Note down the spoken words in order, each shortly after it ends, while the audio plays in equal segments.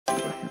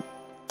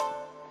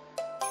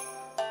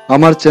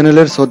আমার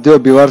চ্যানেলের শ্রদ্ধেয়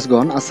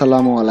ভিউয়ার্সগণ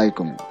আসসালামু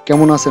আলাইকুম।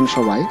 কেমন আছেন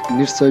সবাই?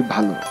 নিশ্চয়ই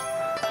ভালো।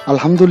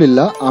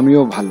 আলহামদুলিল্লাহ,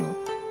 আমিও ভালো।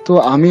 তো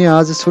আমি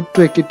আজ ছোট্ট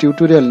একটি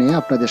টিউটোরিয়াল নিয়ে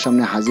আপনাদের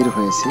সামনে হাজির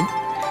হয়েছি।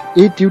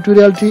 এই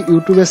টিউটোরিয়ালটি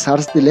ইউটিউবে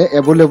সার্চ দিলে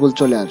অ্যাভেলেবল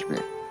চলে আসবে।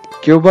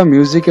 কেউ বা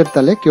মিউজিকের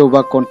তালে, কেউ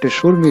বা কণ্ঠের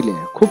সুর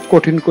মিলিয়ে খুব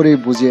কঠিন করেই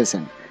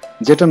বুঝিয়েছেন,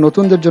 যেটা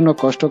নতুনদের জন্য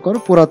কষ্টকর,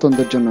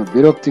 পুরাতনদের জন্য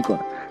বিরক্তিকর।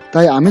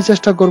 তাই আমি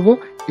চেষ্টা করব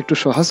একটু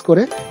সহজ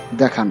করে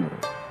দেখানোর।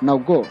 নাও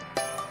গো।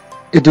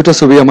 এই দুটো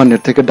ছবি আমার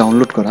নেট থেকে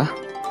ডাউনলোড করা।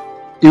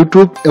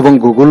 ইউটিউব এবং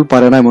গুগল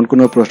পারে না এমন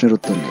কোনো প্রশ্নের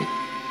উত্তর নেই।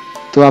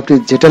 তো আপনি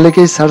যেটা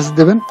লিখেই সার্চ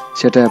দেবেন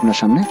সেটাই আপনার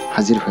সামনে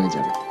হাজির হয়ে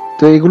যাবে।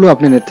 তো এগুলো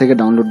আপনি নেট থেকে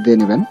ডাউনলোড দিয়ে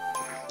নেবেন।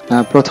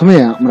 প্রথমে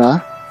আমরা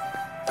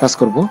কাজ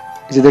করব,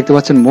 এই যে দেখতে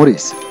পাচ্ছেন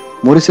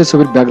মরিচের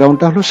ছবির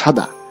ব্যাকগ্রাউন্ডটা হলো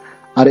সাদা,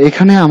 আর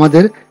এখানে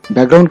আমাদের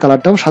ব্যাকগ্রাউন্ড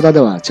কালারটাও সাদা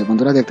দেওয়া আছে।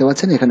 বন্ধুরা দেখতে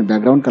পাচ্ছেন এখানে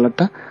ব্যাকগ্রাউন্ড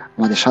কালারটা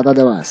আমাদের সাদা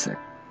দেওয়া আছে,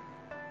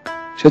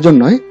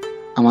 সেজন্যই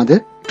আমাদের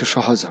একটু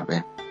সহজ হবে।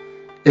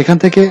 এখান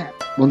থেকে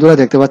বন্ধুরা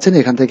দেখতে পাচ্ছেন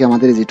এখান থেকে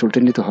আমাদের এই যে টুলটি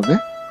নিতে হবে।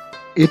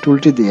 এই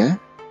টুলটি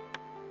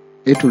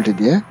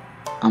দিয়ে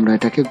আমরা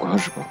এটাকে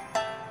ঘষবো।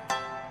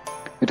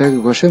 এটাকে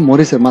ঘষে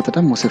মরিচের মাথাটা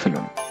মুছে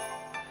ফেলুন।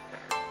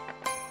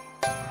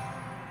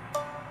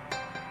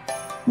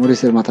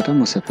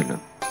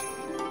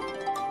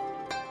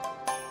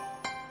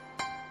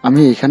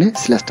 আমি এখানে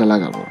স্ল্যাশটা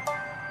লাগাবো,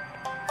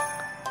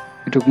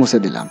 এটুকু মুছে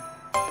দিলাম।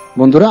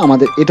 বন্ধুরা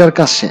আমাদের এটার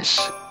কাজ শেষ।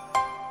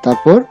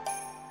 তারপর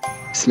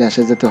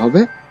স্ল্যাশে যেতে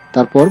হবে।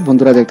 তারপর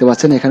বন্ধুরা দেখতে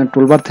পাচ্ছেন এখানে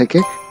টুলবার থেকে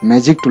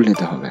ম্যাজিক টুল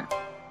নিতে হবে।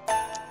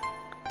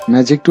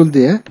 ম্যাজিক টুল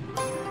দিয়ে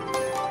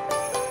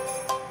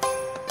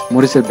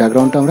মরিচের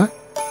ব্যাকগ্রাউন্ডটা আমরা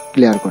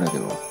ক্লিয়ার করে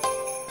দেব।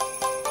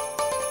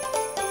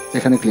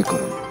 এখানে ক্লিক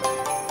করুন।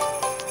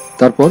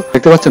 তারপর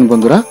দেখতে পাচ্ছেন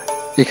বন্ধুরা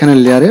এখানে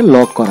লেয়ারে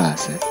লক করা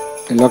আছে।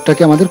 এই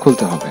লকটাকে আমাদের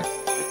খুলতে হবে।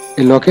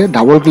 এই লকে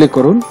ডাবল ক্লিক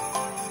করুন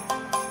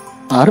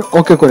আর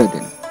ওকে করে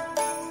দিন।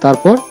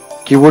 তারপর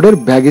কিবোর্ডের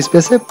ব্যাক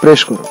স্পেসে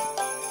প্রেস করুন।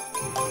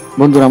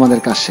 বন্ধুরা আমাদের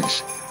কাজ শেষ।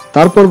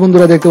 তারপর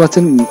বন্ধুরা দেখতে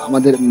পাচ্ছেন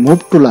আমাদের মুভ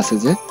টুল আছে,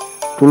 যে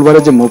টুলবারে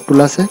যে মুভ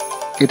টুল আছে,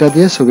 এটা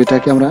দিয়ে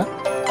ছবিটাকে আমরা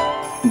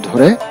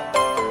ধরে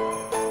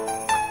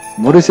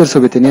মরিচের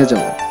ছবিতে নিয়ে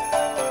যাব।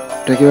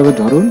 এটা কিভাবে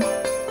ধরুন,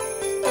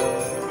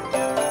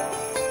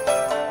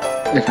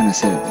 এখানে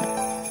ছেড়ে দিন।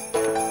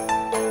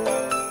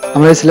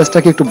 আমরা এই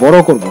স্ল্যাশটাকে একটু বড়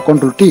করব,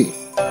 কন্ট্রোল টি,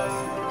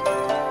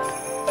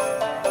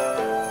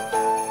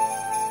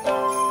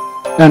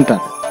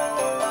 এন্টার,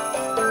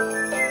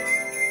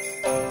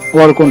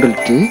 আবার কন্ট্রোল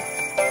টি।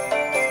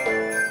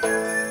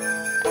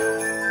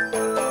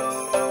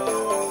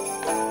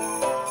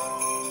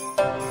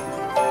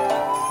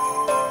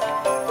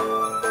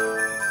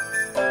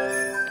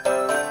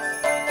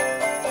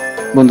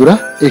 বন্ধুরা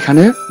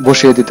এখানে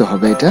বসিয়ে দিতে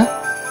হবে এটা।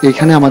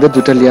 এখানে আমাদের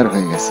দুটা লেয়ার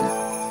হয়ে গেছে,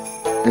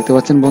 দেখতে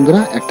পাচ্ছেন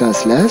বন্ধুরা, একটা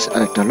স্ল্যাশ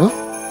আর একটা হলো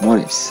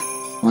মরিচ।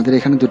 আমাদের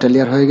এখানে দুটা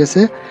লেয়ার হয়ে গেছে।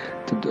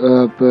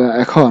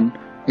 এখন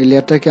এই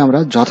লেয়ারটাকে আমরা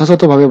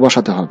যথাযথভাবে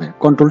বসাতে হবে।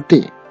 কন্ট্রোল টি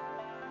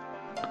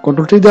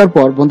দেওয়ার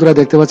পর বন্ধুরা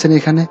দেখতে পাচ্ছেন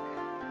এখানে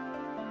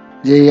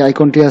যে এই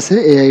আইকনটি আছে,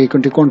 এই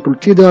আইকনটি কন্ট্রোল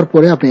টি দেওয়ার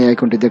পরে আপনি এই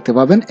আইকনটি দেখতে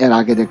পাবেন, এর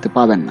আগে দেখতে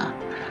পাবেন না।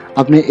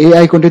 আপনি এই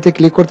আইকনটিতে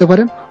ক্লিক করতে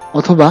পারেন,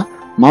 অথবা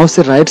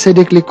মাউসের রাইট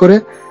সাইডে ক্লিক করে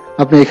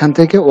আপনি এখান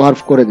থেকে ওয়ার্প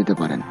করে দিতে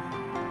পারেন।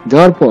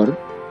 দেওয়ার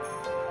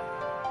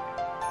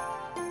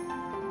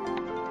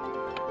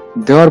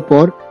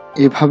পর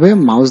এইভাবে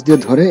মাউস দিয়ে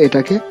ধরে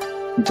এটাকে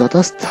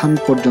যথাস্থান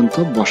পর্যন্ত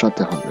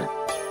বসাতে হবে,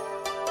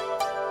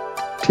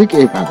 ঠিক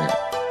এইভাবে।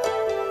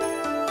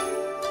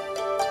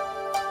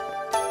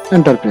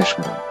 এন্টার প্রেস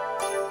করুন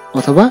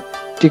অথবা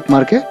টিক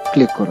মার্কে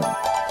ক্লিক করুন।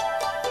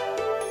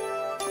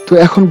 তো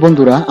এখন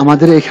বন্ধুরা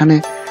আমাদের এখানে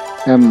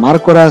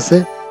মার্ক করা আছে,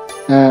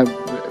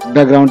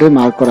 ব্যাকগ্রাউন্ডে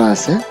মার্ক করা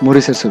আছে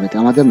মরিচের ছবিতে।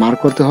 আমাদের মার্ক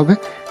করতে হবে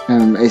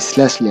এই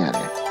স্ল্যাশ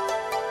লেয়ারে,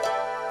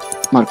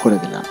 মার্ক করে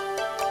দিলাম।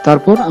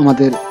 তারপর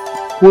আমাদের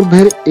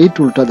পূর্বের এই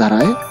টুল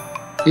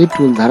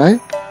ধারায়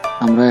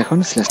আমরা এখন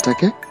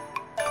স্ল্যাশটাকে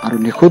আরো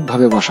নিখুঁত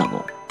ভাবে বসাবো।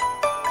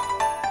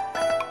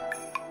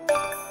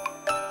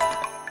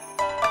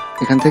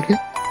 এখান থেকে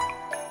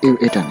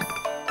এটা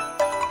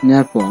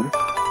নেওয়ার পর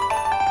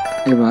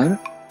এবার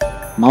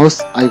মাউস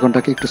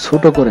আইকনটাকে একটু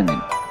ছোট করে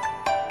নিন।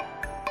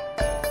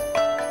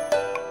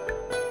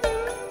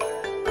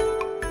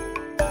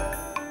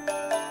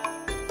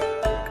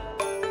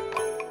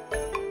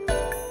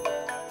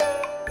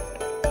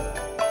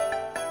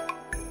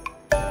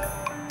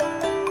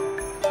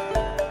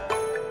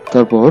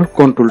 তারপর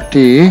কন্ট্রোল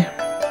টি,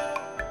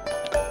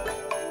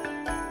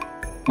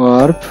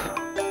 ওয়ার্প,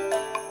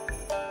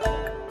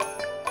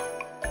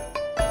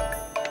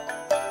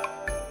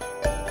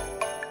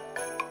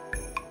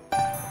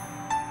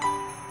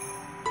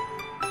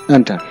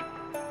 এন্টার।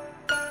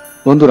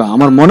 বন্ধুরা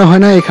আমার মনে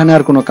হয় না এখানে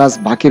আর কোনো কাজ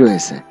বাকি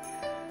রয়েছে।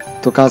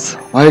 তো কাজ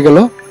হয়ে গেল।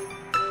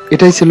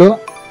 এটাই ছিল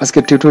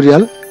আজকের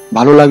টিউটোরিয়াল।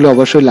 ভালো লাগলে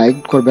অবশ্যই লাইক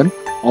করবেন,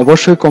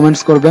 অবশ্যই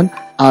কমেন্টস করবেন,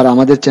 আর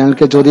আমাদের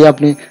চ্যানেলকে যদি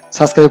আপনি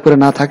সাবস্ক্রাইব করে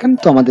না থাকেন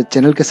তো আমাদের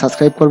চ্যানেলকে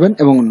সাবস্ক্রাইব করবেন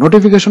এবং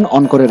নোটিফিকেশন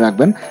অন করে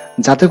রাখবেন,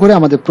 যাতে করে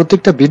আমাদের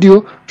প্রত্যেকটা ভিডিও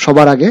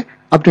সবার আগে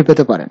আপনি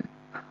পেতে পারেন।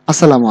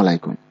 আসসালামু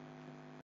আলাইকুম।